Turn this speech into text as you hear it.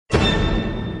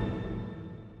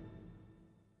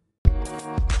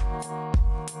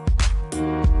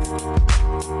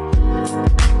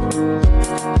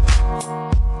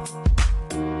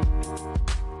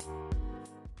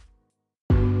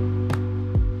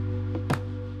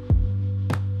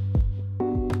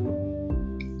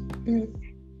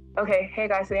Okay, hey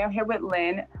guys, today I'm here with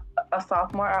Lynn, a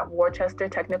sophomore at Worcester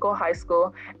Technical High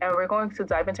School, and we're going to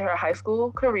dive into her high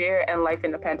school career and life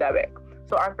in the pandemic.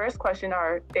 So our first question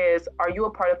is, are you a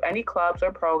part of any clubs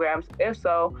or programs? If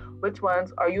so, which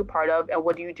ones are you a part of and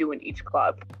what do you do in each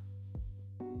club?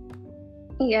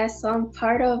 Yes, so I'm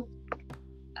part of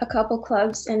a couple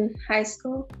clubs in high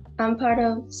school. I'm part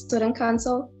of Student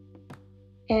Council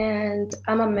and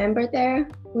I'm a member there.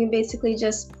 We basically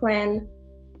just plan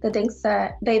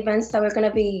the events that we're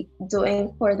gonna be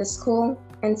doing for the school.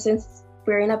 And since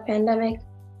we're in a pandemic,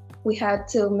 we had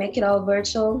to make it all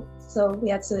virtual. So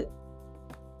we had to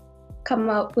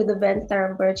come up with events that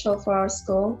are virtual for our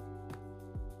school.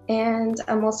 And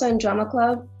I'm also in drama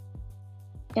club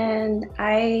and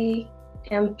I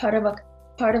am part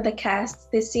of the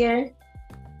cast this year.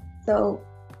 So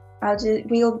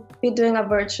we'll be doing a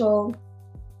virtual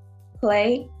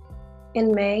play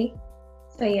in May.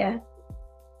 So yeah.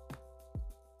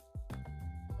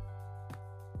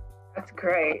 That's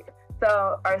great.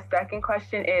 So our second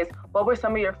question is, what were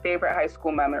some of your favorite high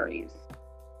school memories?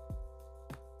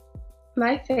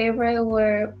 My favorite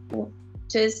were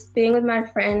just being with my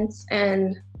friends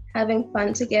and having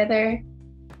fun together.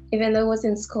 Even though it was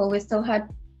in school, we still had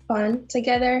fun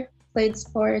together, played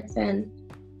sports and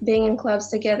being in clubs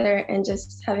together and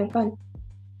just having fun.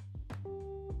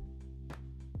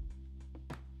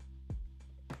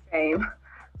 Same.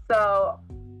 So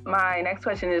my next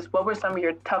question is, what were some of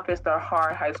your toughest or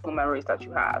hard high school memories that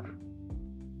you have?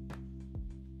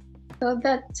 So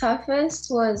the toughest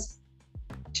was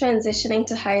transitioning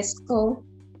to high school.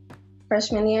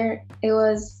 Freshman year, it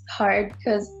was hard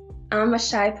because I'm a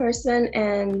shy person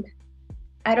and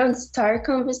I don't start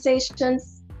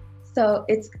conversations. So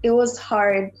it was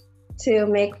hard to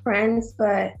make friends,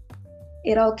 but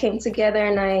it all came together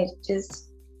and I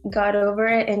just got over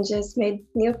it and just made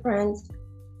new friends.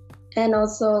 And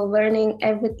also learning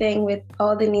everything with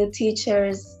all the new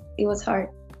teachers, it was hard.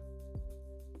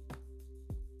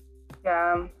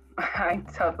 Yeah, I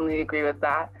definitely agree with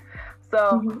that.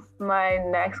 So my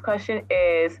next question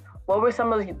is, what were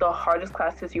some of the hardest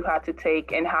classes you had to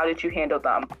take and how did you handle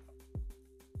them?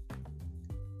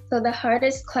 So the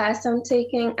hardest class I'm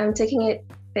taking it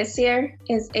this year,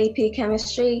 is AP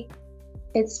Chemistry.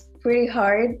 It's pretty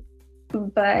hard,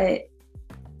 but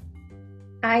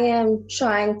I am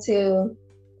trying to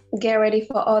get ready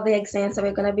for all the exams that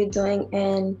we're going to be doing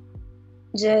and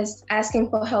just asking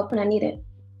for help when I need it.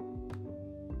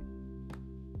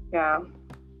 Yeah.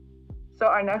 So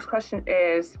our next question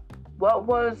is, what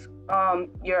was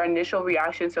your initial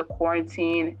reaction to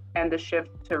quarantine and the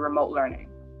shift to remote learning?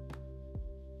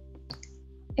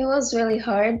 It was really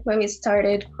hard when we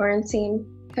started quarantine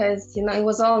because, it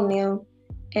was all new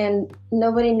and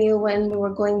nobody knew when we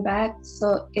were going back.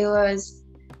 So it was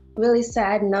really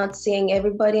sad not seeing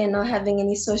everybody and not having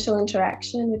any social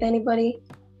interaction with anybody.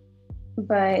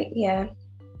 But yeah.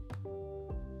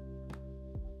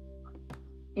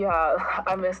 Yeah,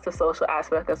 I missed the social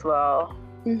aspect as well.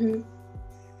 Mm-hmm.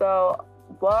 So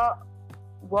what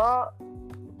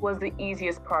was the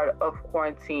easiest part of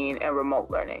quarantine and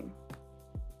remote learning?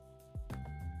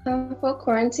 For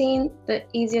quarantine, the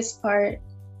easiest part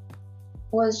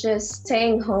was just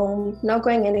staying home, not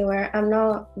going anywhere. I'm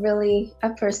not really a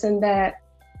person that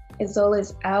is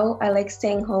always out. I like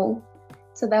staying home.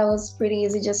 So that was pretty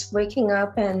easy, just waking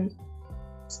up and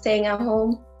staying at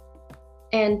home.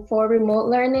 And for remote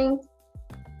learning,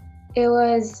 it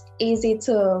was easy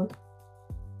to,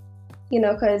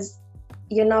 because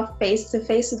you're not face to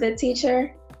face with the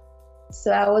teacher.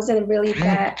 So I wasn't really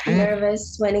that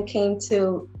nervous when it came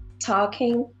to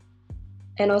talking.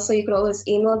 And also you could always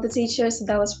email the teacher, so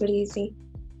that was pretty easy.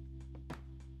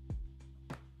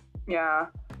 Yeah.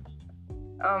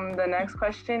 The next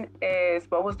question is,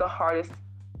 what was the hardest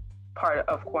part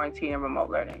of quarantine and remote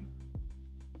learning?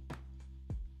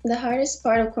 The hardest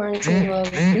part of quarantine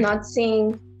was not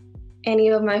seeing any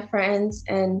of my friends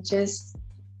and it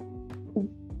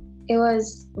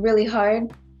was really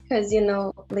hard because,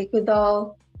 with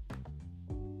all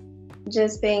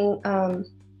just being,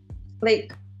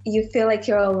 you feel like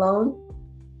you're alone.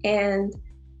 And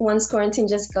once quarantine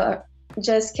just kept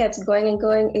going and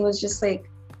going, it was just like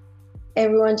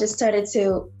everyone just started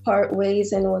to part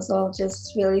ways and it was all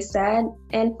just really sad.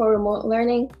 And for remote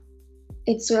learning,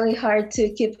 it's really hard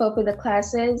to keep up with the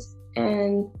classes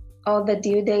and all the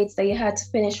due dates that you had to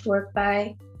finish work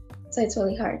by. So it's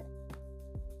really hard.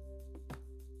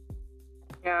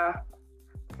 Yeah.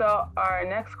 So our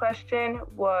next question,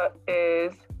 what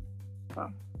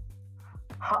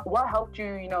helped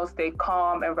you, stay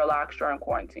calm and relaxed during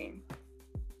quarantine?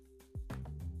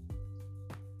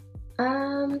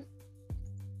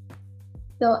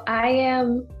 So I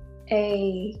am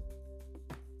a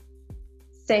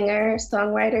singer,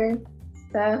 songwriter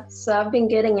stuff. So I've been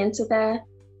getting into that.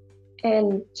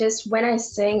 And just when I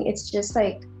sing, it's just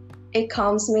like it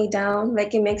calms me down.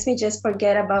 Like it makes me just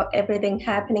forget about everything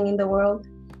happening in the world.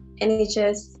 And it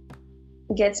just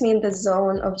gets me in the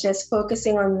zone of just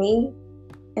focusing on me.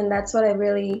 And that's what I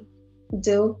really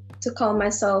do to calm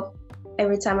myself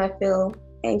every time I feel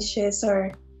anxious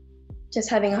or just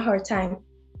having a hard time.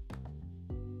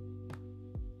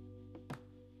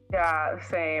 Yeah,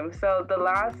 same. So the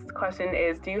last question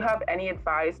is, do you have any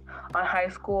advice on high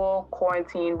school,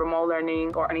 quarantine, remote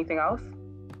learning, or anything else?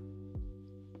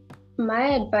 My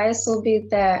advice will be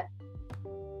that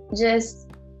just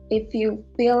if you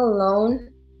feel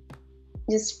alone,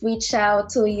 just reach out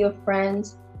to your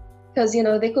friends because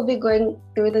they could be going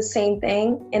through the same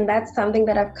thing, and that's something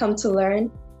that I've come to learn,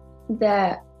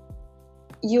 that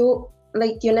you're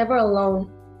never alone.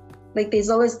 Like there's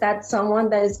always that someone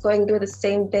that is going through the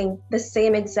same thing, the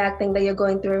same exact thing that you're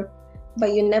going through,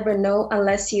 but you never know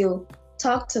unless you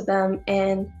talk to them.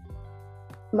 And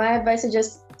my advice is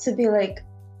just to be like,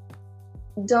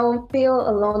 don't feel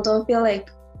alone, don't feel like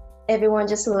everyone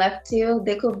just left you.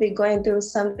 They could be going through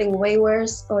something way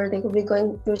worse, or they could be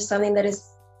going through something that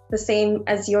is the same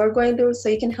as you're going through, so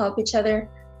you can help each other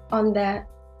on that.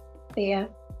 But yeah.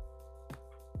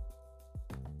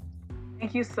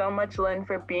 Thank you so much, Lynn,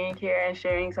 for being here and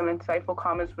sharing some insightful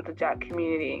comments with the Jack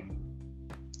community.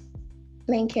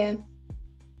 Thank you.